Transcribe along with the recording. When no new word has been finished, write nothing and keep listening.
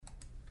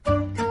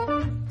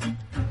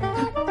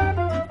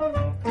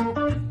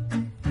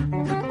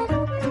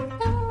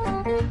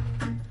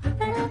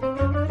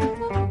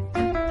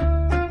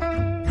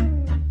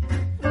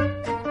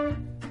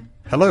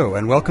Hello,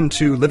 and welcome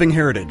to Living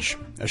Heritage,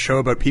 a show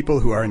about people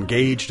who are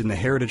engaged in the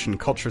heritage and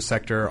culture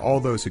sector, all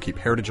those who keep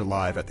heritage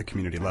alive at the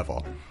community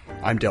level.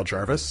 I'm Dale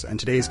Jarvis, and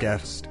today's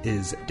guest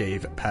is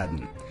Dave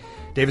Padden.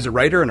 Dave is a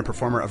writer and a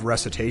performer of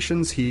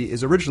recitations. He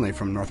is originally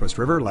from Northwest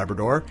River,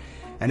 Labrador,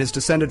 and is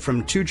descended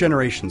from two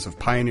generations of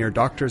pioneer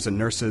doctors and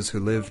nurses who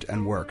lived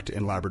and worked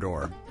in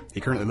Labrador.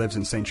 He currently lives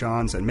in St.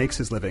 John's and makes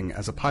his living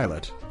as a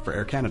pilot for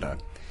Air Canada.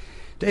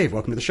 Dave,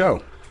 welcome to the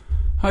show.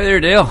 Hi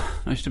there, Dale.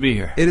 Nice to be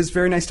here. It is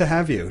very nice to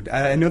have you.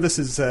 I know this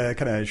is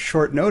kind of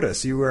short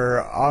notice. You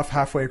were off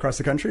halfway across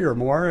the country or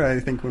more, I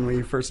think, when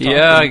we first talked.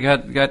 Yeah, I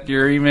got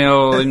your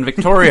email in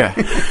Victoria.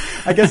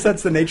 I guess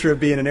that's the nature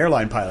of being an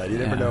airline pilot. You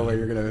never know where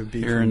you're going to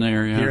be here and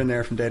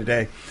there from day to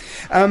day.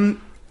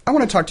 I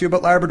want to talk to you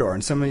about Labrador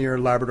and some of your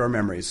Labrador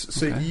memories.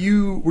 So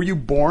were you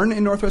born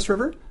in Northwest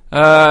River?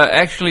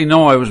 Actually,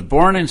 no. I was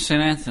born in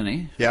St.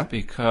 Anthony. Yeah.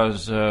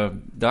 Because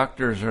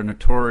doctors are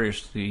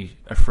notoriously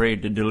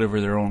afraid to deliver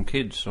their own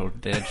kids, so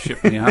Dad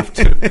shipped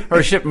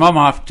Mum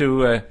off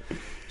to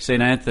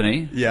St.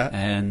 Anthony. Yeah.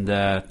 And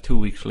 2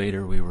 weeks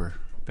later, we were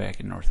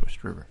back in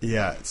Northwest River.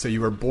 Yeah. So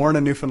you were born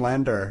a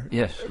Newfoundlander.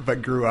 Yes.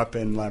 But grew up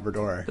in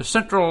Labrador.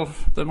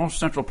 The most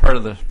central part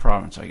of the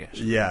province, I guess.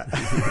 Yeah.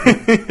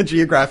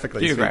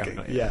 Geographically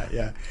speaking.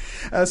 Yeah.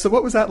 So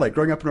what was that like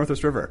growing up in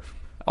Northwest River?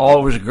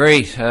 Oh, it was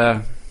great.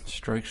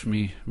 Strikes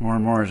me more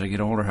and more as I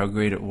get older how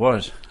great it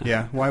was.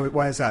 Yeah.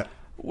 Why is that?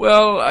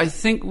 Well, I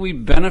think we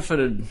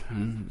benefited,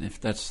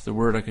 if that's the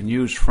word I can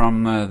use,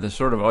 from the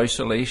sort of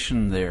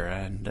isolation there,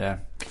 and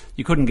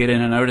you couldn't get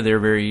in and out of there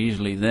very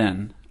easily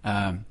then.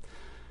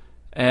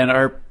 And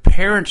our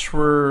parents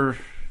were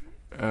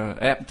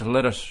apt to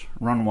let us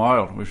run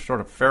wild. We were sort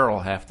of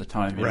feral half the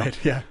time. You know?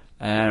 Yeah.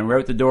 And we're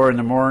out the door in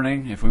the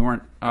morning. If we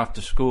weren't off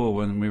to school,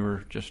 when we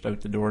were just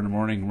out the door in the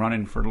morning,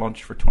 running for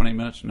lunch for 20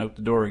 minutes and out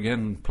the door again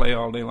and play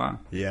all day long.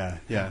 Yeah.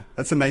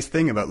 That's a nice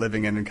thing about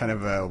living in kind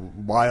of a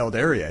wild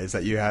area is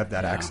that you have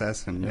that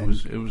access. And it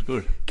was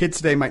good. Kids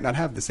today might not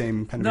have the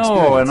same kind of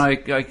experience.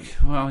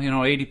 No, and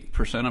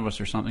 80% of us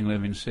or something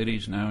live in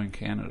cities now in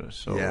Canada.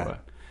 So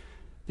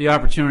the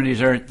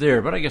opportunities aren't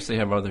there, but I guess they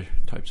have other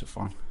types of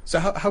fun. So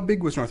how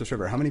big was Northwest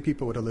River? How many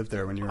people would have lived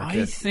there when you were a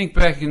kid? I think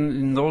back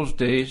in those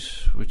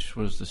days, which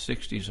was the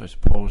 60s, I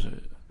suppose,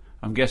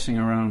 I'm guessing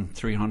around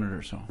 300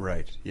 or so.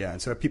 Right, yeah.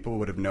 And so people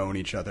would have known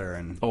each other.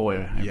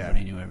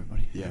 Everybody knew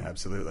everybody. Yeah,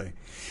 absolutely.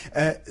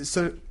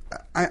 So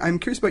I'm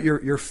curious about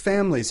your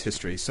family's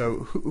history.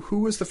 So who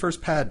was the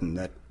first Padden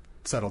that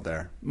settled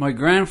there? My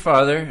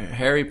grandfather,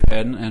 Harry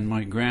Padden, and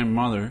my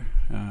grandmother,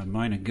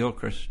 Mina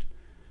Gilchrist,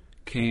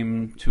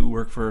 came to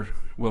work for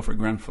Wilfred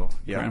Grenfell.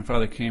 Yeah.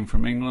 Grandfather came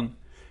from England.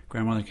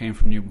 Grandmother came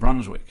from New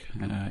Brunswick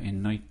in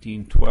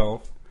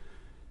 1912.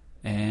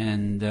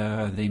 And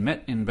they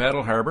met in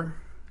Battle Harbour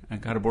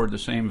and got aboard the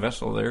same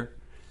vessel there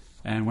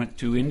and went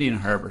to Indian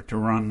Harbour to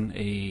run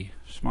a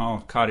small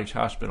cottage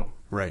hospital.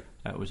 Right.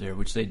 That was there,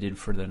 which they did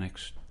for the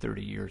next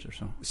 30 years or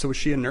so. So was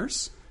she a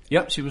nurse?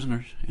 Yep, she was a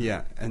nurse.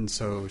 Yeah, and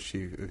so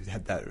she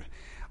had that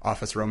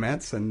office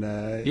romance and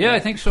I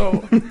think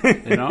so.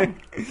 You know.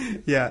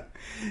 Yeah,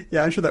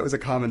 I'm sure that was a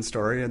common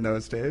story in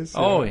those days.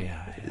 Oh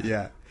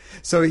yeah.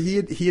 So he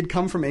had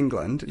come from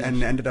England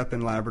and ended up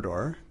in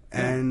Labrador,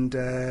 yeah. and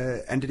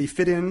did he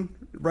fit in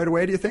right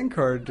away? Do you think,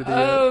 or did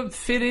he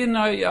fit in?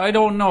 I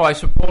don't know. I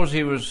suppose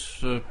he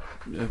was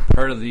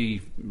part of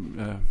the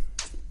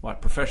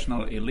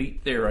professional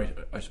elite there.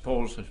 I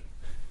suppose.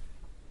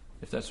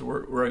 If that's the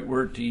right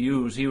word to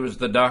use, he was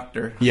the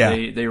doctor. Yeah.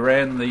 They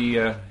ran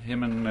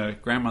him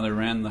and grandmother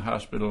ran the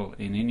hospital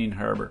in Indian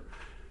Harbour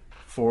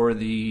for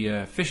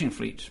the fishing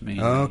fleets,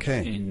 mainly. Oh,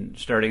 okay.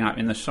 Starting out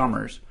in the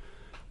summers.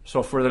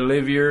 So for the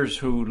livyers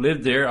who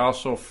lived there,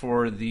 also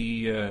for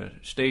the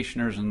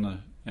stationers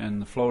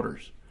and the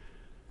floaters.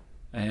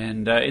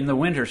 And in the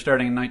winter,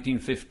 starting in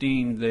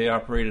 1915, they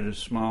operated a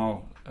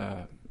small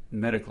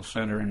medical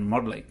centre in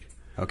Mud Lake.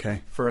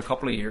 Okay. For a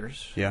couple of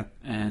years. Yeah.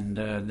 And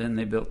then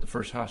they built the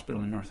first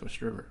hospital in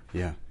Northwest River.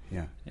 Yeah.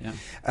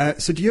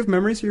 So do you have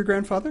memories of your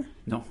grandfather?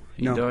 No.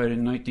 He died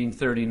in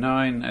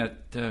 1939 at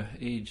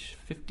age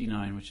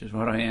 59, which is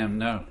what I am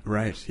now.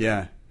 Right,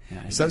 yeah.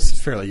 So that's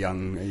fairly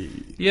young.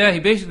 Yeah, he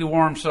basically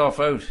wore himself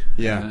out.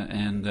 Yeah.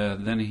 And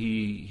then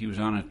he was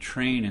on a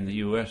train in the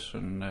U.S.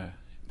 and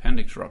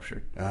appendix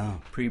ruptured. Oh.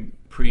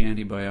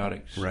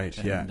 Pre-antibiotics. Right,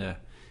 and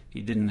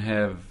he didn't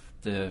have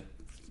the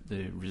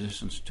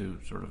resistance to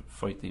sort of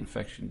fight the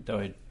infection.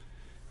 Died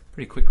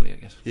pretty quickly, I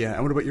guess. Yeah,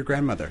 and what about your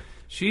grandmother?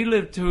 She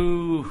lived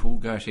to,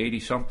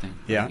 80-something,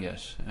 yeah. I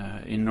guess,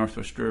 in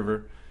Northwest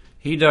River.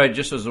 He died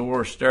just as the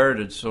war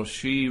started, so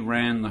she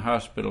ran the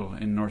hospital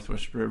in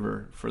Northwest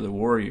River for the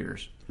war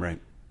years. Right.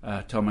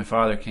 Till my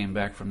father came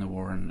back from the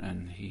war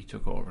and he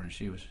took over, and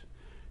she was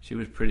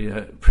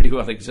pretty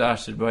well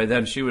exhausted by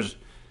then. She was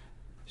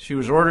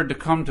ordered to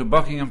come to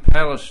Buckingham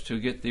Palace to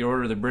get the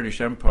Order of the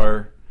British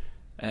Empire.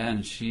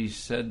 And she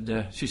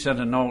said she sent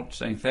a note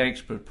saying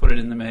thanks, but put it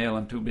in the mail.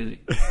 I'm too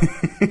busy.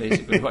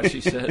 Basically, what she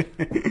said.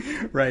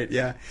 Right.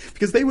 Yeah,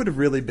 because they would have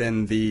really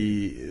been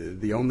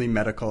the only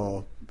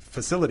medical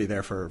facility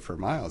there for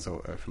miles.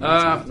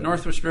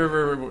 Northwest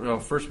River, well,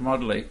 first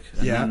Mud Lake,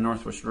 and then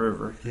Northwest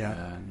River.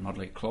 Yeah. Mud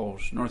Lake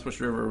closed.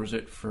 Northwest River was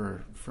it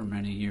for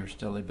many years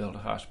till they built a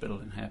hospital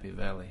in Happy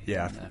Valley.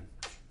 Yeah. And,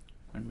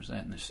 when was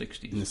that? In the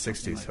 60s? In the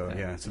 60s, like so that.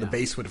 Yeah. So the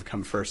base would have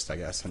come first, I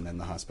guess, and then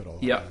the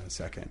hospital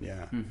second.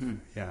 Yeah. Mm-hmm.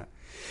 Yeah.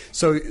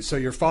 So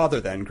your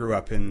father then grew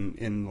up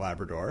in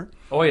Labrador.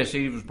 Oh yes,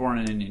 he was born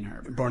in Indian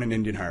Harbor. Born in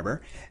Indian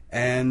Harbor,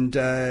 and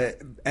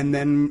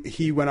then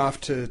he went off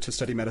to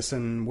study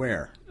medicine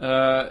where?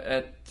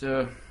 At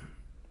the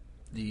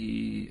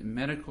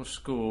medical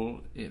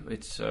school.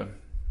 It's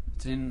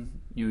in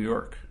New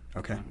York.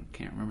 Okay. I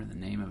can't remember the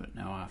name of it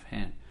now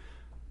offhand,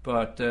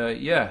 but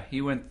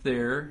he went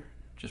there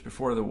just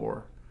before the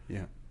war.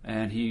 Yeah.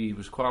 And he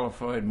was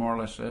qualified more or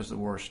less as the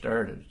war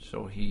started,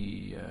 so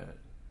he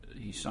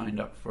signed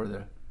up for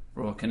the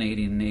Royal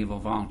Canadian Naval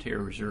Volunteer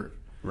Reserve.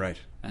 Right.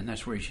 And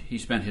that's where he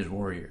spent his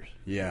war years.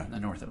 Yeah. In the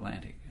North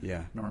Atlantic.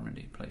 Yeah.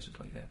 Normandy, places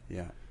like that.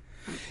 Yeah.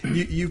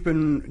 You've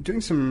been doing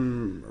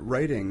some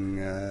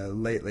writing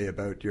lately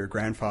about your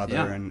grandfather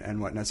and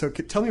whatnot. So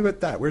tell me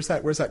about that. Where's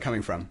that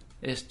coming from?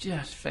 It's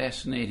just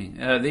fascinating.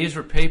 These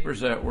were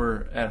papers that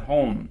were at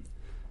home,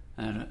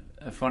 and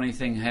a funny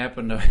thing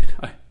happened.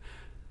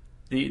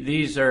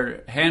 These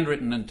are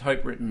handwritten and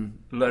typewritten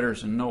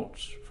letters and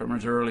notes from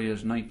as early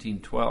as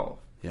 1912.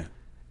 Yeah.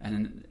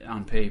 And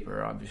on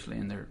paper, obviously,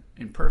 and they're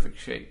in perfect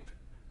shape.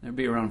 They'll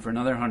be around for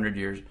another 100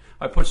 years.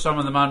 I put some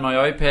of them on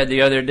my iPad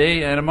the other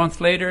day, and a month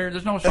later,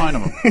 there's no sign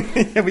of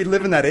them. Yeah, we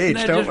live in that age,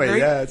 don't we? Great?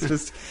 Yeah, it's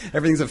just,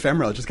 everything's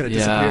ephemeral. It just kind of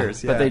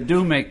disappears. Yeah. But they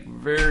do make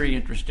very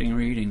interesting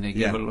reading. They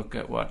give Yeah. a look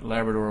at what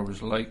Labrador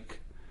was like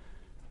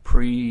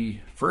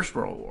pre-First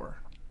World War.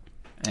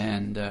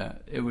 And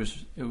it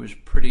was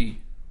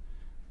pretty,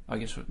 I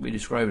guess we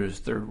describe it as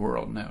third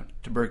world now.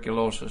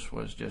 Tuberculosis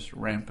was just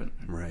rampant.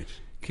 Right.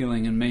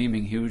 Killing and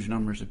maiming huge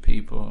numbers of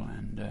people,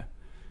 and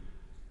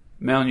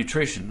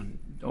malnutrition,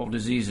 old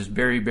diseases,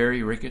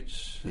 beriberi,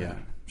 rickets,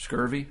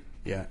 scurvy.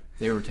 Yeah.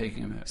 They were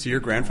taking them. So your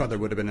grandfather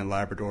would have been in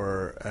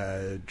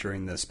Labrador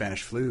during the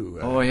Spanish flu.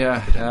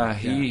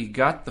 He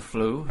got the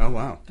flu. Oh,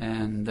 wow.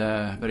 And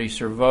but he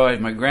survived.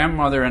 My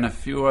grandmother and a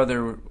few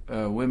other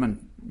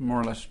women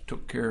more or less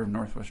took care of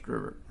Northwest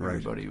River.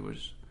 Right.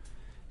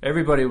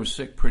 Everybody was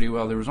sick pretty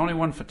well. There was only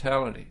one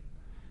fatality.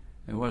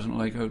 It wasn't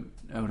like out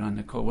on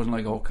the coast. It wasn't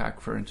like Ocock,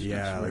 for instance,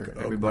 where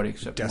everybody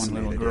except one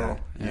little girl.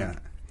 Yeah.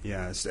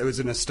 It was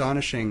an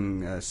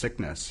astonishing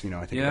sickness,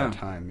 I think at that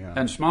time. Yeah.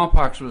 And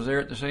smallpox was there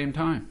at the same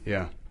time.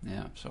 Yeah.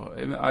 Yeah. So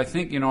I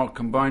think,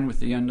 combined with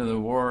the end of the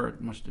war,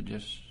 it must have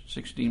just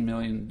 16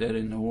 million dead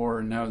in the war,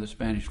 and now the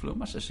Spanish flu. It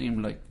must have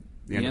seemed like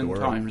the end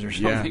times or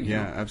something.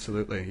 Yeah,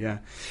 absolutely. Yeah.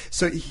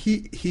 So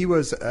he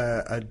was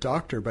a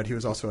doctor, but he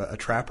was also a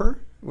trapper,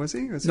 was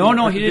he?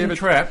 No, he didn't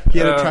trap. He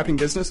had a trapping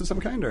business of some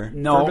kind, or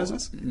no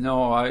business?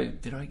 No,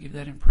 did I give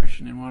that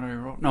impression in what I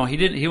wrote? No, he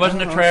didn't. He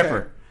wasn't a trapper.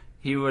 Okay.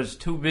 He was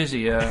too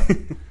busy.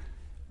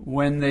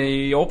 When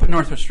they opened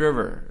Northwest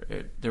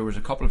River, there was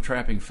a couple of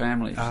trapping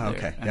families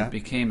there, and it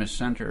became a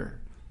center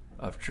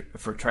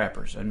for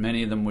trappers, and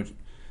many of them would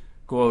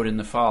go out in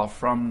the fall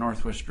from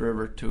Northwest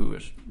River to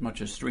as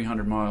much as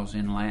 300 miles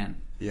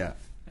inland. Yeah.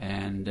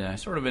 And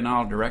sort of in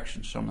all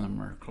directions. Some of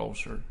them are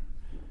closer.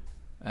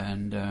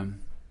 And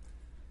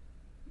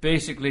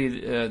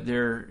basically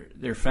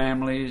their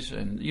families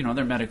and,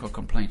 their medical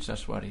complaints,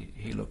 that's what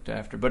he looked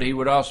after. But he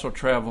would also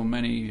travel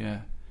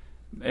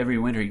every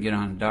winter he'd get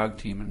on a dog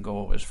team and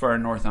go as far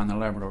north on the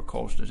Labrador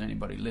coast as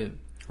anybody lived.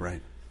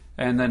 Right.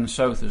 And then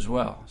south as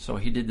well. So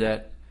he did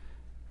that,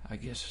 I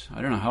guess,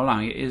 I don't know how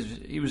long.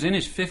 He was in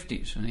his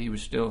 50s, and he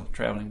was still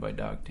traveling by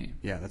dog team.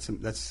 Yeah,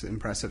 that's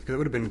impressive, because it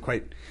would have been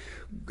quite.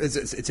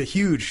 It's a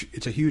huge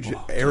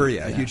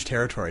area, a huge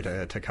territory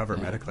to cover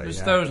medically.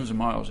 There's thousands of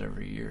miles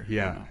every year.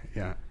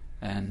 Yeah.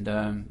 And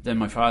then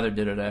my father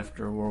did it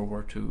after World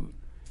War II,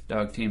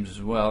 dog teams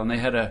as well, and they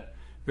had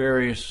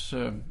various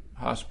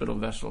hospital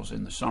vessels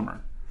in the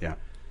summer. Yeah.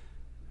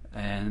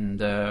 And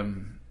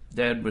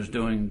Dad was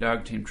doing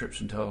dog team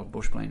trips until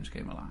bush planes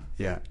came along.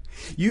 Yeah.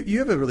 You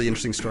have a really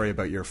interesting story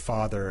about your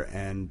father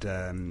and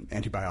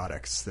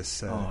antibiotics.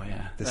 This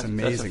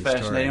amazing that's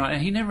fascinating story.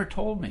 And he never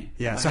told me.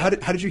 Yeah. So how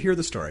did you hear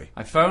the story?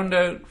 I found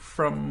out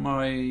from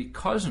my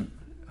cousin,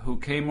 who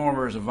came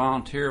over as a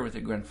volunteer with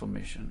the Grenfell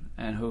Mission,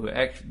 and who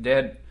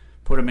Dad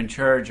put him in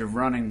charge of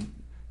running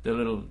the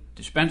little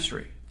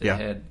dispensary they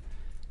had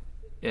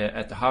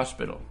at the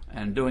hospital,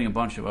 and doing a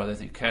bunch of other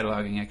things,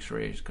 cataloging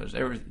X-rays, because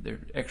their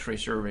X-ray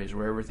surveys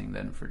were everything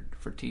then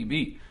for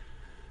TB.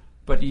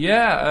 But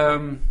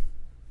how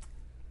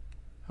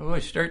do I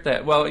start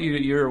that? Well,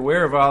 you're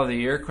aware of all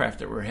the aircraft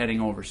that were heading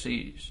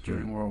overseas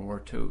during World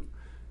War II.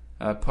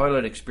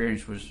 Pilot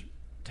experience was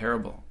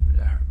terrible,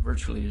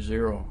 virtually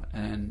zero,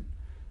 and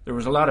there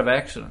was a lot of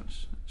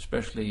accidents,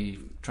 especially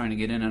trying to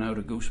get in and out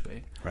of Goose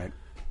Bay. Right.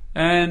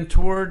 And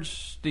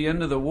towards the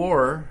end of the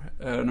war,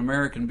 an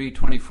American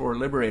B-24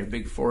 Liberator,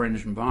 big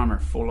 4-engine bomber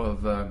full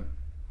of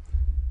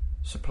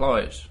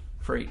supplies,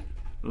 freight,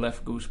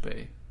 left Goose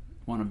Bay,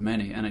 one of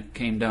many, and it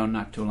came down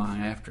not too long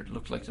after. It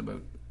looked like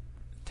about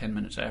 10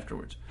 minutes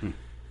afterwards.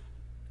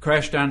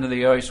 crashed onto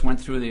the ice,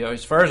 went through the ice.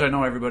 As far as I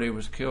know, everybody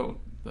was killed,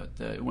 but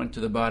it went to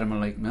the bottom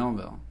of Lake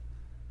Melville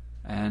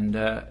and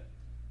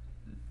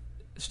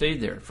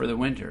stayed there for the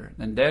winter.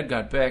 Then Dad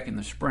got back in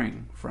the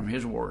spring from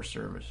his war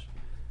service,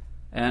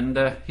 and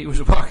he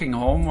was walking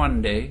home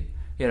one day.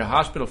 He had a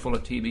hospital full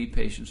of TB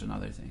patients and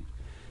other things.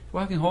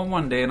 Walking home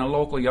one day, and a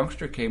local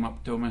youngster came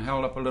up to him and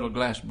held up a little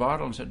glass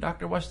bottle and said,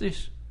 "Doctor, what's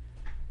this?"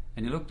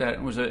 And he looked at it,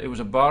 and it was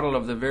a bottle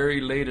of the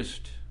very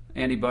latest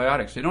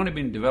antibiotics. They'd only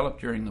been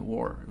developed during the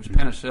war. It was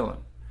penicillin.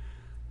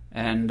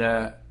 And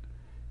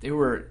they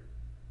were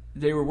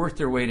worth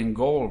their weight in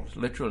gold,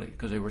 literally,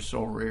 because they were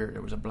so rare.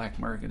 There was a black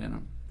market in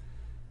them.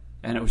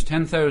 And it was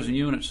 10,000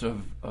 units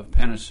of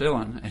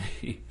penicillin. And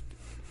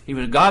he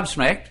was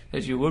gobsmacked,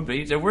 as you would be.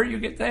 He said, "Where do you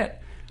get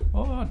that?"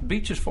 "Oh, the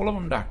beach is full of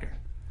them, doctor."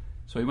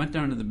 So he went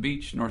down to the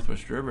beach,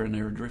 Northwest River, and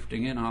they were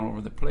drifting in all over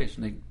the place.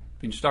 And they'd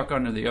been stuck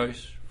under the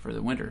ice for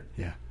the winter.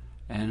 Yeah.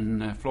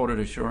 And floated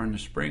ashore in the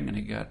spring, and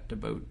he got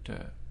about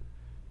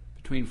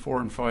between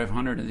 400 and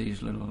 500 of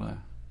these little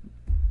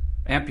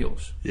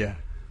ampules. Yeah.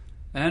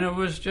 And it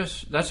was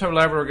that's how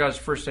Labrador got its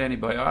first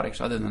antibiotics,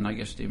 other than, I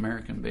guess, the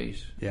American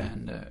base. Yeah.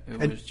 And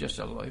it was just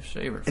a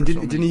lifesaver. And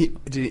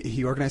did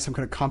he organize some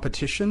kind of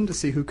competition to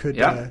see who could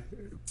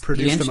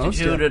produce the most?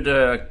 He instituted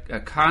a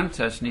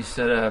contest, and he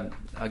said,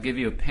 "I'll give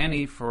you a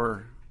penny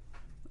for,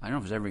 I don't know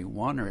if it's every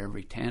 1 or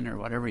every 10 or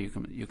whatever you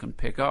can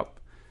pick up."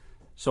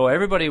 So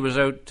everybody was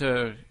out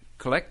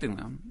collecting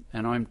them,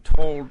 and I'm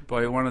told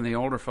by one of the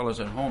older fellows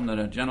at home that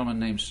a gentleman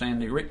named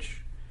Sandy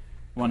Rich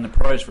won the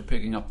prize for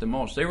picking up the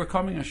most. They were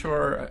coming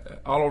ashore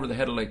all over the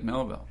head of Lake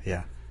Melville.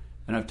 Yeah.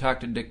 And I've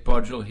talked to Dick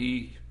Budgell.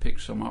 He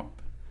picks them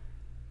up.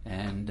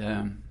 And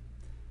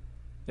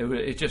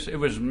it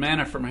was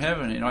manna from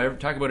heaven.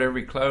 Talk about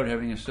every cloud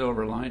having a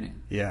silver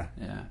lining. Yeah.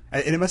 Yeah.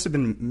 And it must have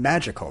been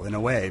magical in a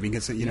way,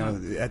 because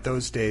at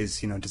those days,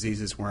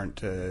 diseases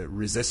weren't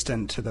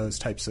resistant to those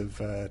types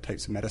of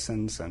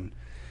medicines, and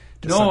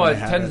no,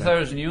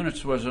 10,000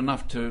 units was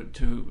enough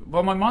to.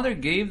 Well, my mother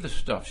gave the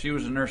stuff. She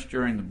was a nurse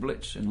during the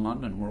Blitz in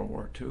London, World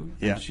War II.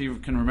 Yeah. And she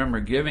can remember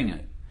giving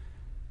it,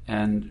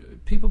 and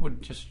people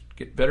would just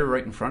get better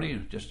right in front of you,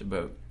 just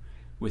about.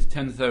 With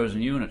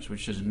 10,000 units,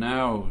 which is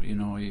now,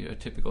 a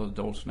typical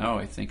dose now,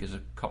 I think, is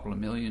a couple of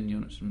million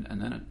units, and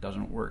then it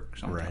doesn't work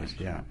sometimes. Right,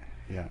 yeah,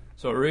 yeah.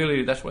 So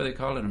really, that's why they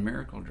call it a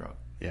miracle drug.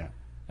 Yeah.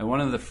 And one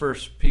of the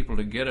first people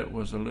to get it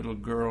was a little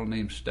girl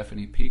named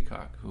Stephanie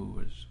Peacock, who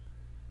was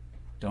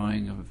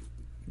dying of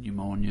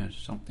pneumonia,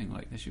 something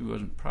like this. She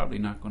wasn't probably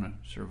not going to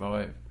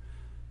survive.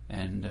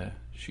 And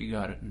she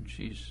got it, and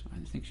I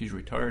think she's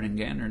retired in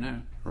Gander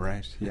now.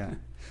 Right, yeah.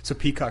 So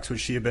Peacocks, would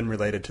she have been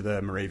related to the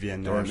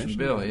Moravian Doris and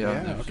Bill,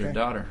 that was her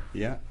daughter.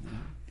 Yeah.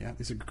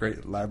 These are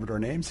great Labrador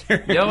names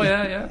here.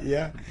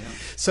 Yeah.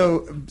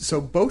 So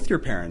both your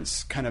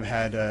parents kind of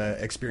had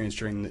experience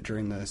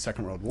during the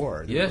Second World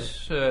War.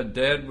 Yes,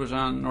 Dad was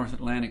on North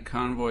Atlantic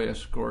convoy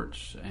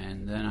escorts,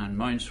 and then on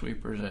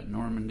minesweepers at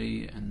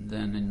Normandy, and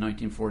then in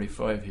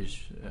 1945 his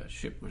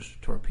ship was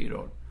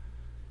torpedoed.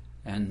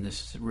 And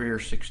this rear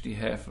 60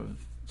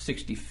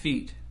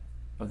 feet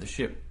of the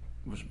ship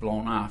was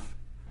blown off,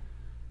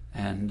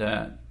 and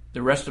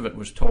the rest of it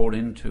was towed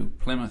into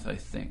Plymouth, I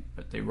think,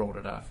 but they wrote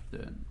it off.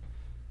 The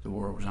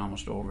war was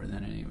almost over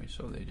then anyway,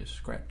 so they just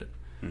scrapped it.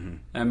 Mm-hmm.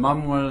 And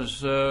Mum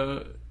was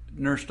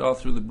nursed all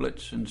through the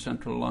Blitz in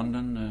central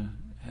London,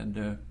 had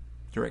a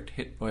direct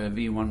hit by a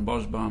V-1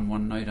 buzz bomb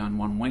one night on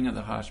one wing of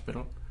the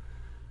hospital,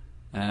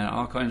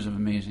 all kinds of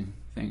amazing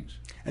things.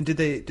 And did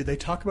they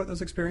talk about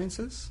those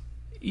experiences?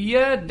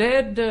 Yeah,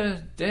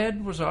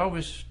 Dad was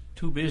always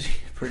too busy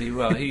pretty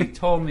well. He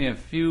told me a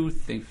few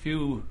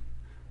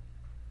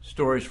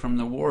stories from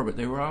the war, but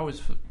they were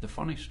always the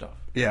funny stuff.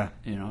 Yeah.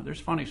 There's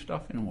funny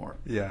stuff in war.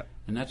 Yeah.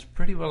 And that's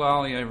pretty well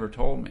all he ever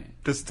told me.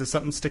 Does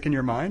something stick in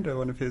your mind,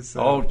 one of his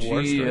war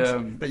stories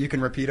that you can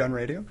repeat on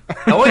radio?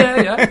 Oh,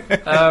 yeah.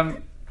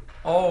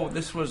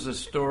 This was a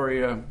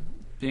story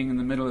being in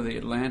the middle of the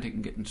Atlantic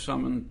and getting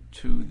summoned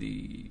to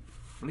the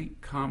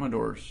Fleet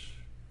Commodore's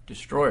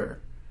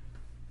destroyer,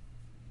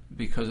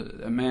 because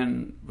a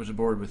man was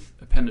aboard with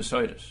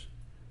appendicitis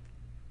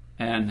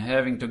and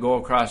having to go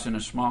across in a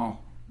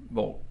small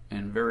boat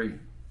in very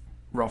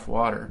rough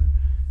water.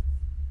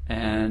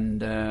 And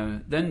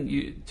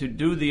then to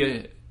do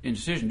the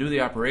incision, do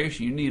the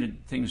operation, you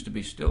needed things to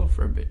be still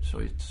for a bit. So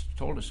he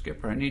told the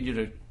skipper, "I need you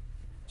to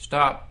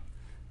stop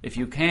if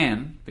you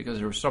can," because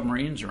there were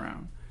submarines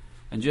around,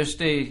 and just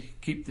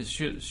keep the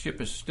ship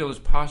as still as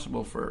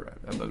possible for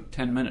about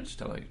 10 minutes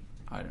till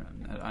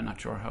I'm not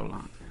sure how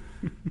long.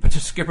 But the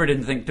skipper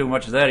didn't think too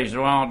much of that. He said,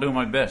 "Well, I'll do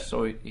my best."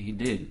 So he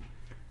did.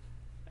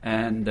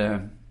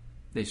 And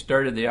they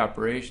started the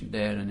operation,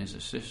 Dad and his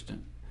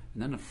assistant.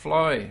 And then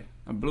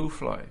a blue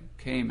fly,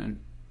 came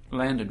and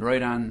landed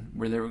right on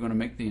where they were going to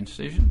make the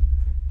incision.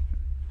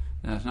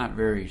 Now, it's not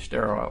very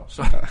sterile.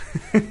 So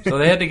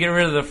they had to get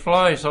rid of the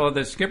fly. So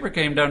the skipper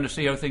came down to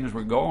see how things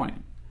were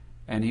going.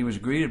 And he was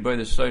greeted by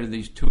the sight of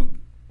these two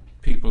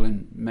people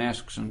in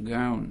masks and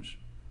gowns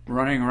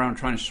running around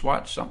trying to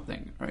swat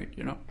something, right,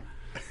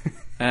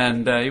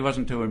 And he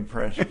wasn't too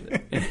impressed.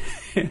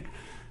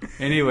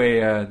 Anyway,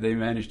 they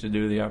managed to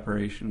do the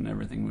operation, and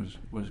everything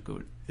was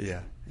good.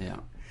 Yeah. Yeah.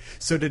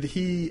 So did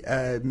he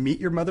meet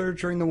your mother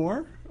during the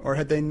war, or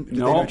did they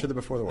know each other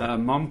before the war?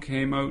 Mom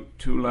came out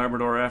to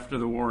Labrador after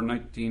the war in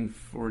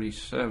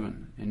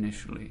 1947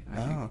 initially. I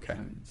think. Okay.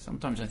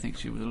 Sometimes I think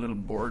she was a little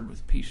bored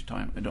with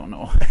peacetime. I don't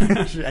know.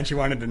 And she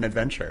wanted an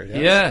adventure. Yeah.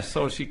 Yeah,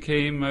 so she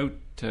came out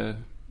to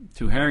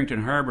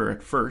Harrington Harbour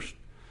at first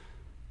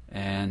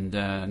and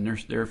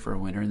nursed there for a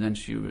winter, and then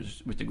she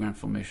was with the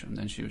Grenfell Mission.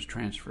 Then she was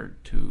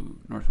transferred to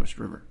Northwest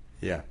River.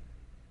 Yeah.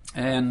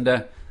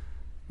 And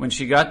when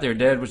she got there,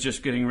 Dad was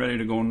just getting ready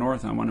to go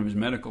north on one of his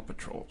medical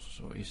patrols.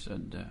 So he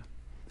said,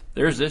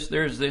 there's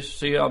this.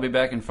 See, I'll be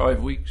back in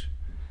 5 weeks.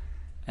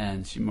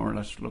 And she more or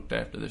less looked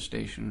after the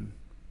station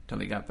till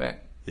he got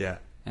back. Yeah.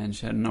 And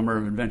she had a number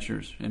of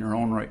adventures in her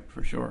own right,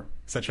 for sure.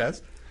 Such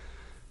as?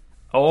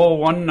 Oh,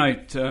 one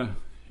night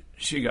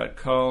she got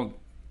called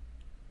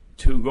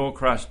to go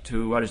across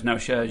to what is now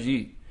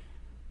Shaji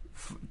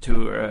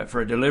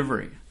for a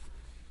delivery.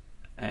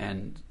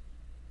 And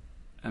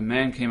a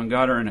man came and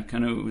got her in a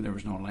canoe. There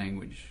was no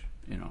language,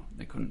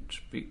 they couldn't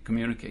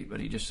communicate, but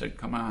he just said,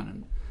 come on.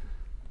 And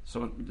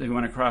so they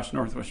went across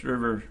Northwest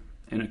River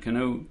in a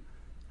canoe,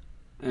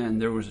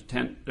 and there was a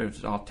tent. There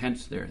was all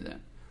tents there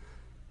then.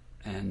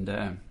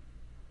 And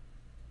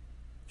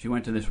she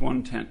went to this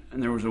one tent,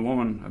 and there was a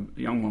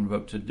young woman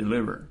about to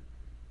deliver,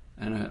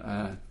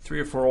 and 3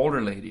 or 4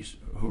 older ladies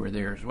who were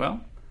there as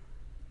well.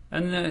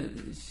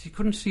 And she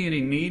couldn't see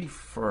any need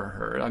for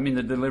her. I mean,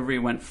 the delivery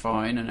went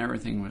fine and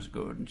everything was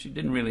good, and she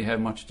didn't really have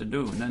much to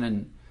do. And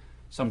then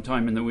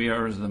sometime in the wee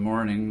hours of the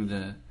morning,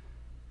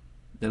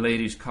 the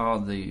ladies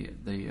called the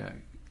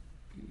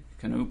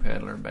canoe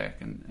paddler back,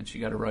 and she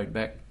got a ride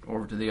back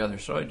over to the other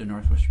side, to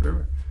Northwest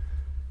River.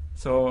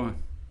 So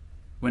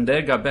when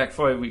Dad got back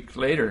 5 weeks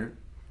later,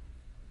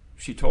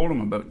 she told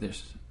him about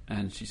this,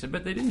 and she said,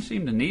 but they didn't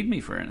seem to need me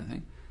for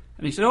anything.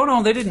 And he said, oh,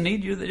 no, they didn't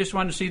need you. They just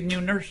wanted to see the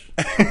new nurse.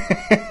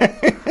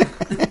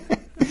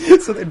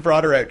 So they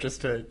brought her out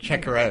just to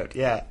check her out.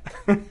 Yeah.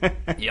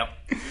 Yep.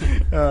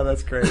 Oh,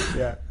 that's great.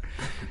 Yeah.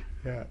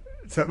 Yeah.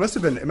 So it must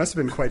have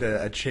been quite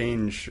a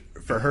change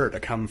for her to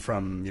come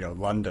from,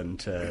 London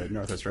to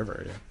Northwest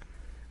River. Yeah.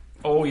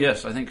 Oh,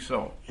 yes, I think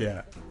so.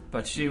 Yeah.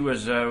 But she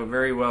was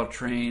very well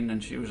trained,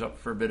 and she was up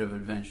for a bit of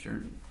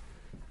adventure.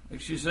 Like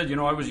she said,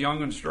 I was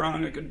young and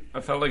strong. I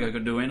felt like I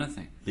could do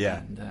anything.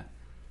 Yeah.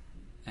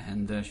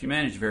 And she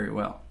managed very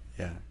well.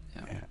 Yeah.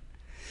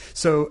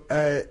 So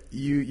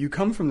you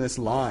come from this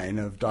line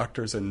of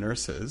doctors and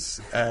nurses,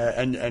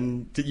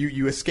 and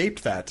you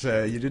escaped that.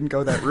 You didn't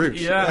go that route.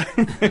 Yeah.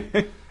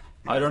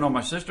 I don't know.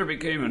 My sister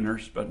became a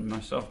nurse, but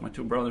myself, my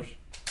 2 brothers,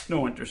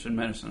 no interest in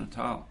medicine at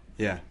all.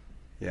 Yeah.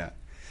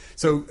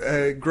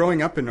 So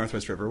growing up in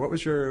Northwest River, what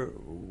was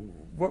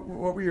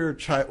your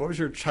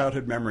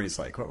childhood memories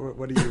like?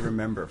 What do you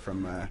remember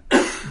from that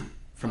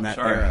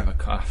sorry, era? I have a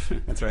cough.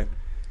 That's right.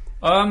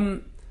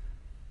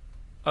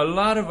 A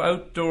lot of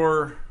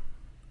outdoor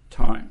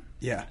time.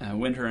 Yeah.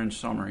 Winter and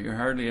summer. You're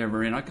hardly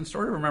ever in. I can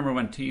sort of remember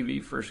when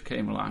TV first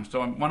came along.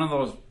 So I'm one of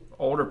those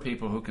older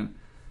people who can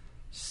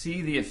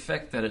see the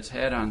effect that it's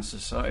had on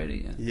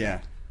society. And,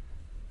 yeah.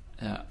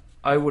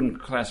 I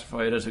wouldn't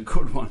classify it as a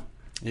good one.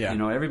 Yeah.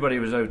 Everybody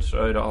was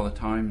outside all the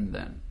time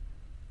then.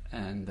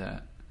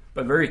 And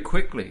but very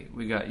quickly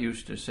we got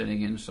used to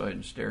sitting inside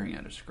and staring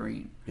at a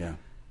screen. Yeah.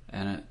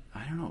 And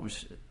I don't know,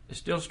 it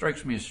still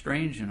strikes me as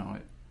strange,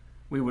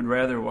 we would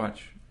rather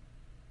watch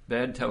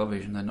bad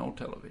television than no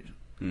television.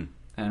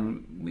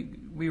 And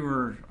we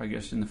were, I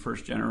guess, in the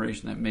first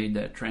generation that made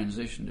that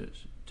transition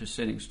to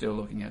sitting still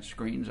looking at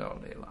screens all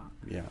day long.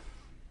 Yeah.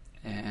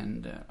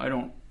 And I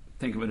don't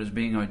think of it as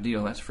being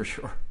ideal, that's for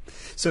sure.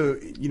 So,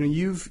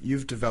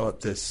 you've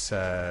developed this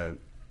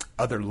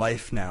other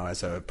life now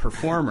as a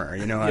performer,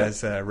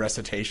 as a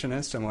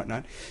recitationist and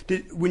whatnot.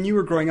 When you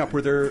were growing up,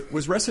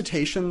 was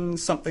recitation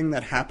something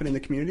that happened in the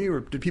community, or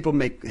did people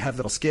have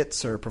little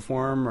skits or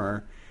perform,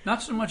 or?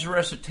 Not so much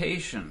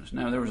recitations.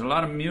 Now, there was a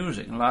lot of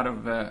music, a lot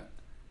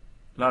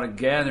of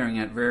gathering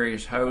at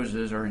various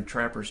houses or in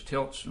trappers'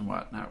 tilts and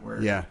whatnot.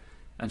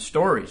 And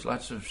stories,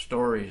 lots of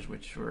stories,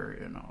 which were,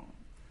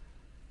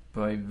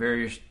 by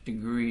various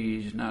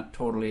degrees not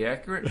totally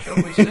accurate, shall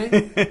we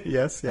say?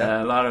 Yes,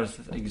 yeah. A lot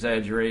of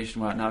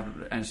exaggeration and whatnot.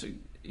 And so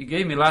it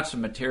gave me lots of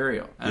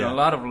material and Yeah. a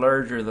lot of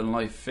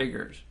larger-than-life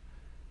figures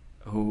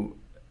who,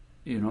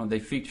 they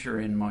feature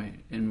in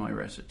my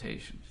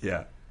recitations.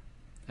 Yeah.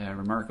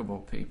 Remarkable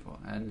people.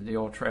 And the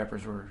old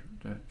trappers were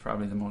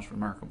probably the most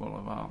remarkable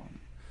of all.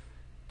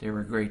 They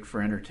were great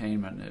for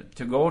entertainment.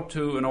 To go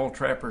to an old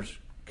trapper's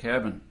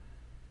cabin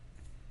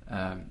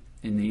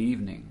in the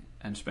evening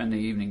and spend the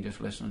evening just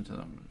listening to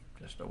them,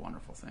 just a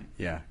wonderful thing.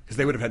 Yeah, because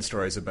they would have had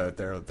stories about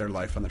their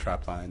life on the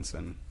trap lines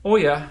and. Oh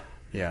yeah.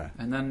 Yeah.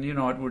 And then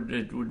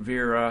it would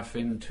veer off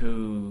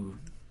into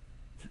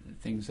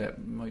things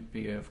that might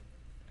be of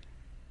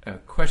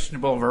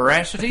questionable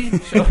veracity,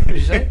 shall we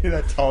say?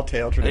 That tall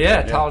tale tradition.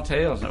 Yeah, tall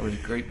tales. That was a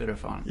great bit of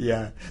fun.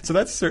 Yeah. So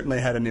that's certainly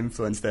had an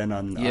influence then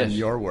on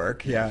your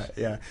work. Yes.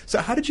 Yeah. So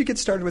how did you get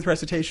started with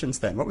recitations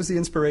then? What was the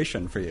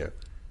inspiration for you?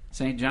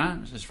 St.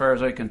 John's, as far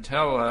as I can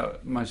tell,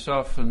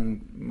 myself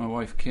and my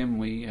wife Kim,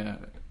 we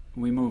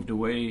moved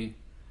away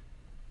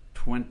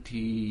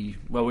we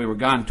were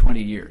gone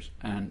 20 years,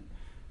 and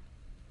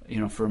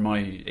for my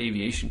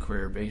aviation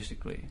career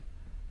basically,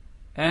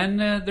 and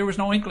there was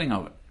no inkling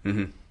of it.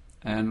 Mm-hmm.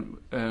 And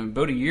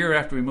about a year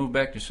after we moved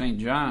back to St.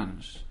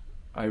 John's,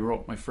 I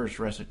wrote my first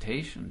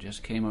recitation.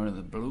 Just came out of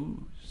the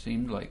blue,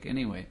 seemed like,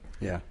 anyway.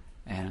 Yeah.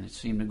 And it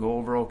seemed to go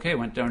over okay.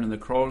 Went down to the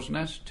Crow's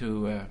Nest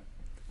to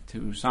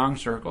Song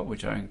Circle,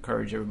 which I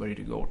encourage everybody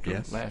to go to.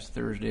 Yes. Last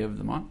Thursday of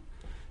the month,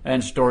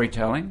 and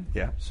storytelling.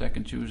 Yeah.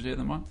 Second Tuesday of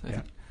the month. I Yeah.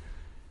 think.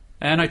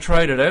 And I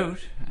tried it out,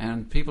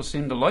 and people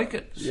seemed to like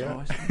it. So Yeah.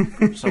 I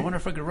said, so I wonder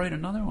if I could write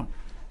another one.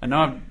 And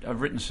now I've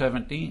written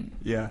 17.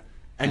 Yeah.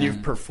 And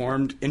you've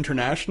performed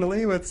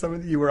internationally with some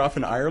of you were off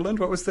in Ireland.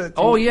 What was the...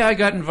 Oh, yeah, I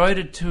got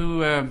invited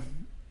to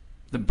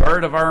the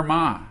Bard of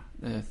Armagh,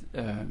 the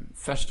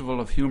Festival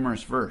of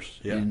Humorous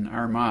Verse in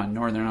Armagh,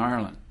 Northern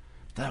Ireland.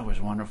 That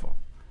was wonderful.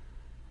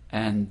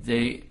 And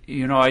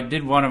I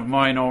did one of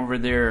mine over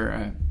there,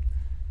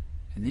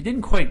 and they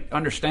didn't quite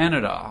understand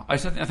it all. I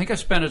think I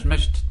spent as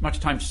much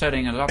time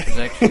setting it up as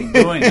actually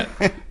doing it.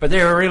 But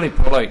they were really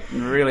polite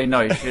and really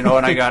nice, and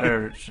I got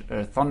a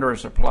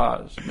thunderous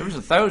applause. There was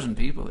 1,000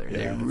 people there.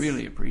 Yeah, they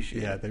really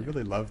appreciated it. Yeah, they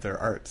really love their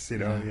arts,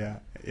 Yeah.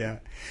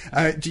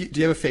 Do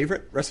you have a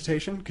favorite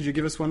recitation? Could you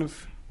give us one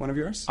of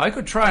yours? I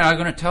could try. I'm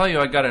going to tell you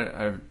I got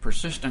a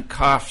persistent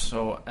cough,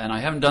 and I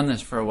haven't done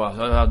this for a while,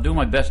 so I'll do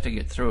my best to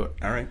get through it.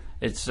 All right.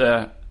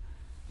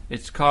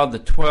 It's called The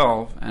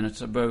 12, and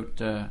it's about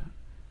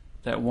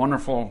that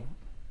wonderful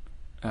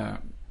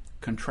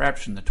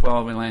contraption, the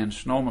 12 Elan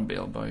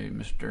snowmobile by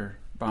Mr.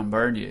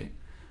 Bombardier.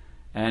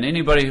 And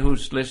anybody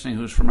who's listening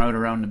who's from out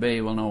around the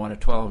bay will know what a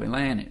 12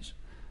 Elan is.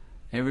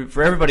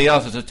 For everybody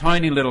else, it's a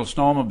tiny little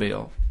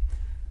snowmobile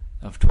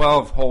of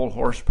 12 whole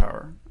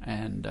horsepower,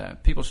 and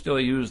people still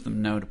use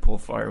them now to pull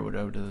firewood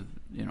out of,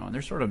 and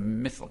they're sort of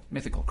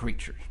mythical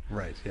creatures.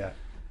 Right, yeah.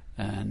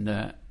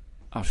 And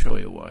I'll show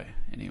you why,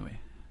 anyway.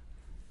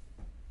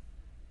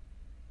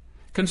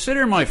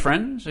 Consider, my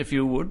friends, if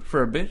you would,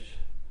 for a bit,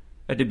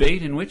 a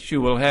debate in which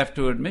you will have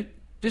to admit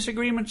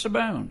disagreements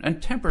abound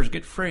and tempers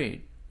get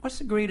frayed. What's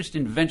the greatest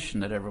invention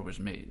that ever was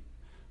made?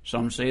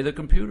 Some say the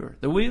computer,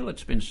 the wheel,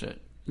 it's been said.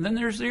 And then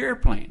there's the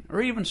airplane,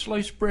 or even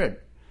sliced bread.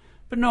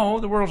 But no,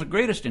 the world's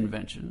greatest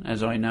invention,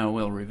 as I now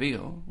will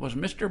reveal, was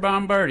Mr.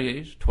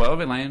 Bombardier's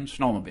 12 Elan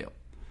snowmobile.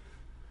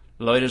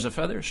 Light as a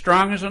feather,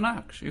 strong as an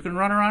ox. You can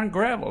run her on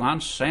gravel,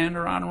 on sand,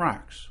 or on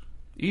rocks.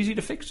 Easy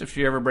to fix if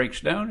she ever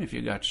breaks down, if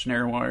you got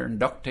snare wire and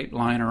duct tape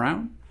lying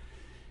around.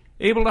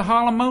 Able to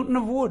haul a mountain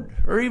of wood,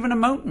 or even a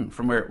mountain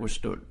from where it was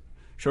stood.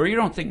 Sure, you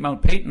don't think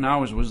Mount Peyton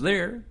always was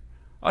there.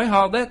 I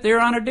hauled that there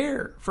on a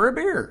dare, for a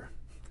beer.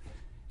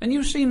 And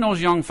you've seen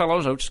those young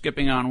fellows out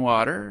skipping on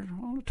water.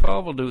 Well, the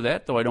 12 will do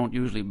that, though I don't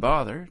usually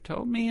bother.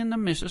 Till me and the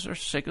missus are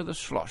sick of the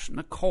slush and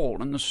the cold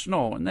and the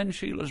snow, and then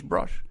Sheila's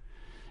brush.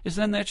 Is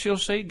then that she'll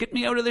say, get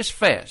me out of this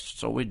fast.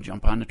 So we'd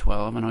jump on the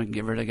 12 and I'd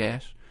give her the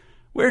gas.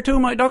 Where to,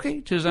 my ducky?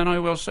 'Tis then I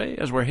will say,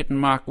 as we're hitting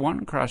Mach 1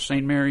 across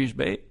St. Mary's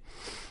Bay.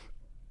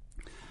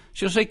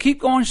 She'll say, keep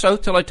going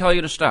south till I tell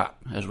you to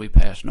stop, as we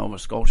pass Nova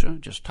Scotia,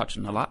 just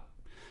touching the lot.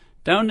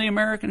 Down the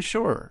American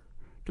shore,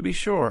 to be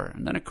sure,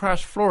 and then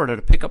across Florida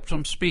to pick up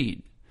some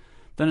speed.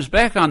 Then it's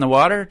back on the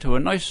water to a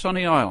nice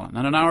sunny island,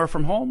 and an hour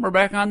from home we're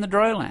back on the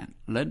dry land,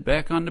 led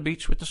back on the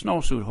beach with the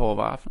snowsuit hove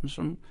off and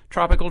some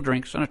tropical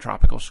drinks and a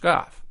tropical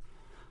scoff.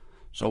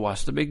 So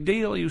what's the big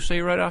deal, you say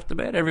right off the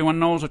bat? Everyone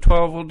knows a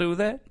 12 will do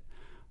that?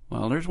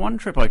 Well, there's one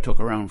trip I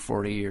took around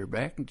 40 years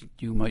back,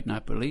 you might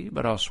not believe,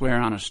 but I'll swear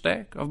on a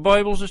stack, of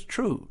Bibles it's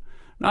true.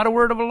 Not a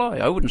word of a lie.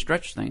 I wouldn't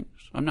stretch things.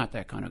 I'm not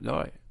that kind of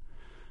guy.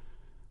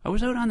 I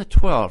was out on the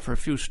 12 for a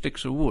few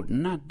sticks of wood,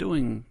 and not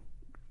doing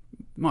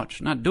much,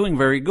 not doing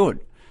very good.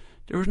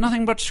 There was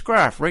nothing but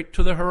scraff right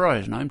to the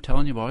horizon. I'm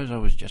telling you, boys, I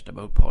was just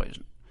about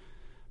poisoned.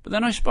 But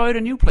then I spied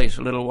a new place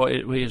a little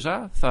ways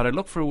off, thought I'd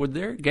look for wood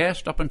there,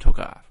 gassed up and took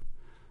off.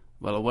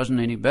 Well, it wasn't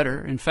any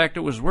better. In fact, it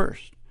was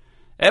worse.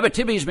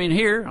 Abitibi's been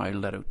here, I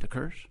let out the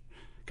curse.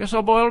 Guess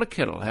I'll boil the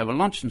kettle, have a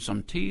lunch and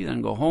some tea,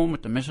 then go home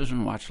with the missus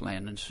and watch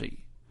land and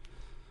sea.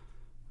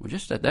 Well,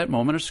 just at that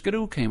moment, a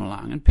skidoo came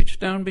along and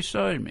pitched down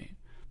beside me.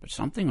 But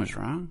something was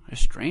wrong. A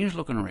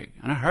strange-looking rig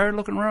and a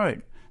hard-looking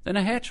ride. Then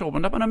a hatch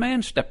opened up and a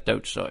man stepped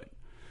outside.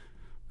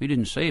 We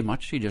didn't say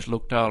much. He just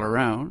looked all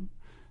around.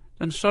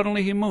 Then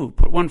suddenly he moved,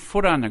 put one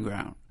foot on the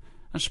ground,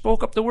 and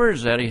spoke up the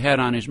words that he had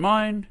on his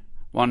mind.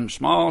 One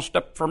small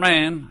step for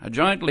man, a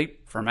giant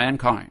leap for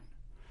mankind.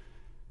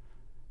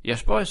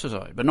 Yes, boy, says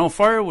I, but no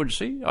firewood,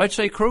 see? I'd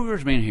say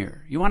Kruger's been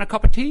here. You want a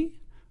cup of tea?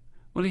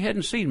 Well, he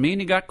hadn't seen me,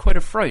 and he got quite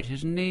a fright.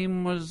 His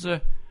name was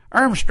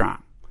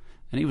Armstrong,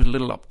 and he was a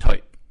little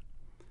uptight.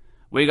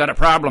 We got a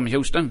problem,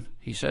 Houston,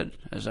 he said,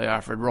 as I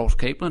offered roast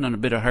capelin and a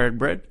bit of hard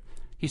bread.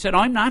 He said,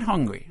 I'm not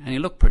hungry, and he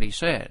looked pretty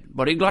sad,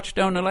 but he glotched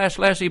down the last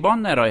lassie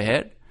bun that I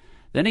had.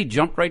 Then he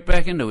jumped right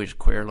back into his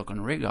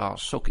queer-looking rig, all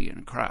sooky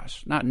and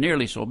cross, not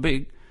nearly so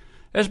big.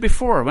 As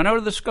before, when out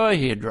of the sky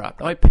he had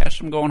dropped, I passed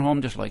him going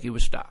home just like he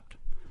was stopped.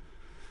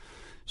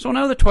 So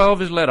now the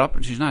 12 is let up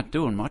and she's not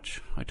doing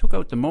much. I took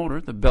out the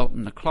motor, the belt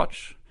and the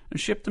clutch, and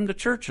shipped them to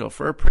Churchill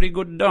for a pretty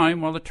good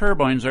dime while the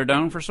turbines are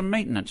down for some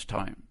maintenance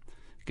time.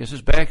 Guess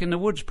it's back in the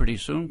woods pretty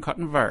soon,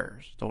 cutting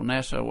vars, though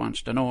NASA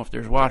wants to know if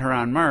there's water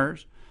on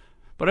Mars.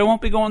 But I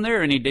won't be going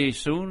there any day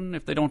soon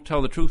if they don't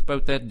tell the truth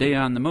about that day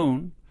on the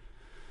moon.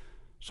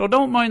 So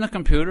don't mind the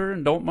computer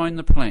and don't mind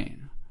the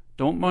plane.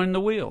 Don't mind the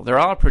wheel. They're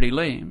all pretty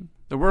lame.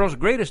 The world's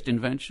greatest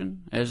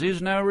invention, as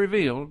is now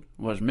revealed,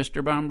 was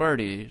Mr.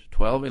 Bombardier's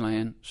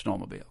 12-lane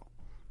snowmobile.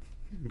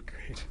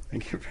 Great.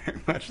 Thank you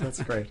very much.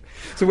 That's great.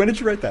 So when did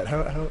you write that?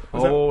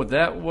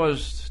 That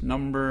was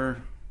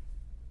number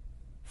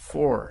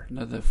 4.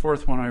 The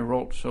fourth one I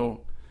wrote.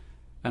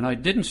 And I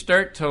didn't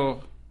start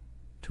till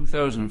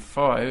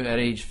 2005 at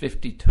age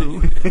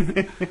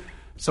 52.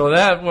 So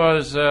that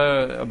was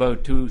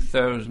about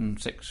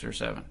 2006 or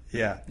 7.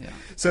 Yeah.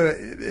 So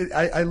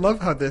I love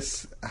how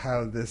this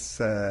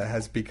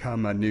has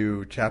become a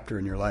new chapter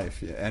in your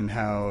life, and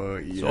how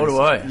you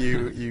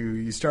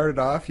started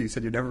off. You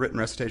said you'd never written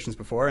recitations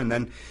before, and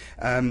then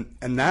and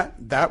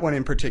that one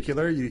in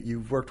particular,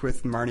 you've worked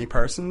with Marnie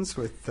Parsons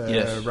with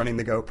running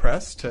the Goat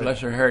Press. Bless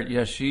her heart.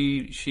 Yes,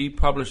 she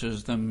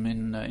publishes them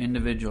in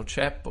individual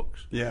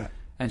chapbooks. Yeah.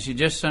 And she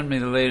just sent me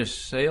the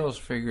latest sales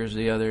figures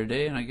the other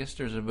day, and I guess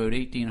there's about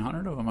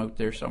 1,800 of them out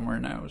there somewhere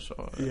now.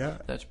 So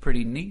that's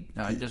pretty neat.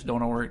 I just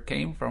don't know where it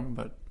came from,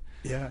 but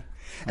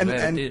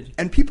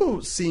and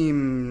people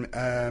seem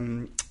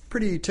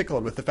pretty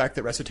tickled with the fact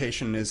that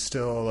recitation is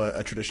still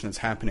a tradition that's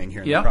happening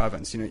here in the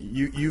province. You know,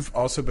 you've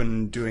also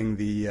been doing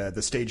the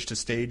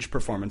stage-to-stage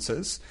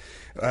performances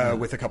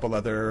with a couple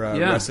other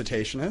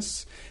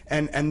recitationists,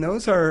 and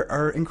those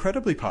are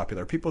incredibly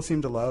popular. People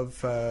seem to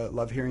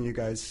love hearing you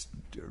guys.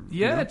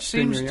 It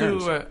seems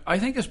to. I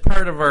think it's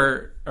part of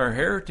our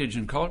heritage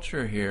and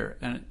culture here,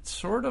 and it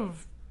sort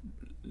of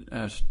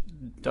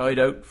died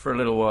out for a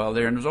little while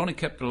there, and was only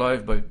kept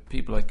alive by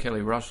people like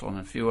Kelly Russell and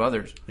a few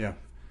others. Yeah.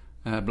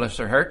 Bless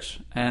their hearts.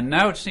 And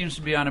now it seems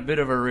to be on a bit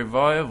of a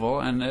revival,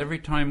 and every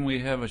time we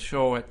have a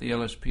show at the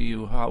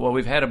LSPU Hall, well,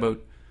 we've had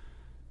about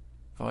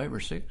 5 or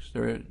 6.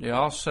 They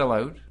all sell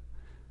out.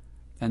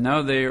 And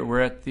now we're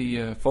at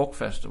the Folk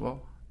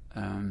Festival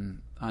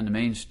on the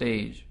main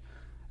stage.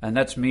 And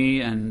that's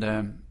me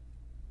and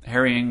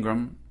Harry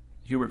Ingram,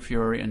 Hubert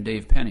Fury, and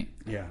Dave Penny,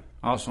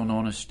 also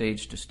known as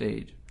Stage to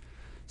Stage.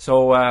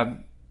 So,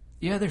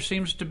 there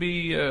seems to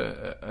be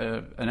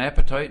an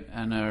appetite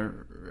and a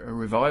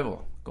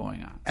revival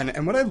going on.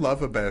 And what I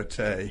love about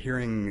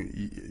hearing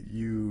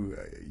you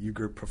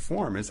group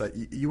perform is that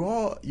you're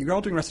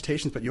all doing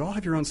recitations, but you all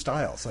have your own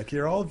styles. Like,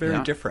 you're all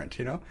very different,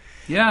 you know?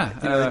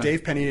 Yeah.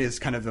 Dave Penny is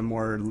kind of the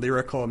more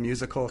lyrical,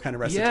 musical kind of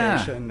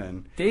recitation. Yeah.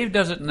 And Dave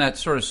does it in that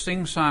sort of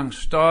sing-song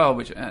style,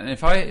 which,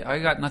 if I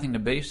got nothing to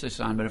base this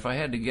on, but if I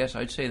had to guess,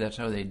 I'd say that's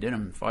how they did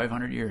them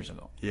 500 years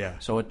ago. Yeah.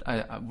 So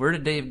where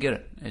did Dave get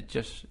it?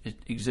 It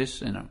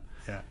exists in him.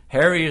 Yeah.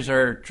 Harry is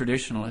our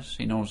traditionalist.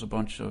 He knows a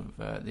bunch of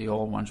the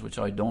old ones, which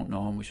I don't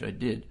know and wish I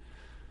did.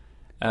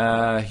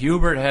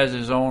 Hubert has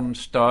his own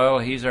style.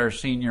 He's our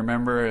senior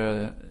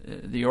member,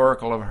 the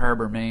Oracle of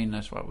Harbour, Maine.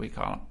 That's what we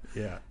call him.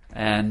 Yeah.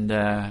 And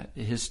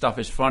his stuff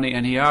is funny,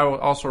 and he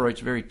also writes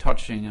very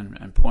touching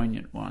and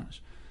poignant ones.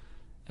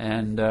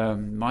 And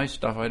my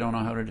stuff, I don't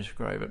know how to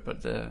describe it,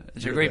 but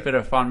it's a great bit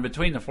of fun.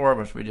 Between the four of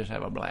us, we just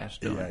have a blast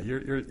doing it.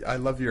 Yeah, I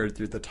love you're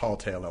the tall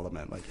tale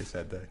element, like you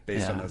said,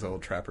 based on those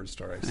old trapper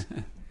stories.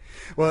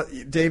 Well,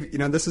 Dave,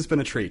 this has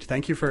been a treat.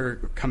 Thank you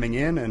for coming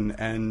in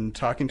and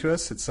talking to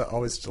us. It's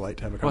always a delight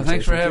to have a conversation. Well,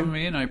 thanks for having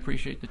me in. I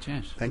appreciate the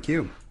chance. Thank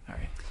you. All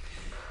right.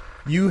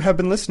 You have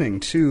been listening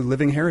to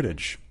Living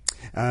Heritage.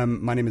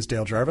 My name is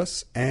Dale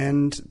Jarvis,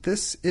 and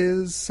this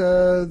is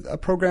a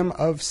program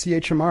of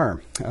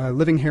CHMR.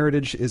 Living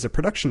Heritage is a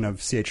production of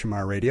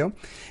CHMR Radio,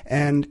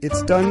 and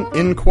it's done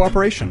in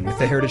cooperation with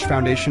the Heritage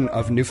Foundation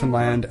of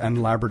Newfoundland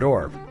and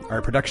Labrador.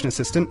 Our production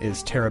assistant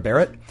is Tara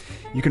Barrett.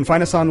 You can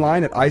find us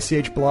online at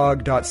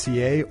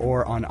ichblog.ca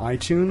or on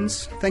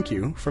iTunes. Thank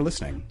you for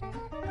listening.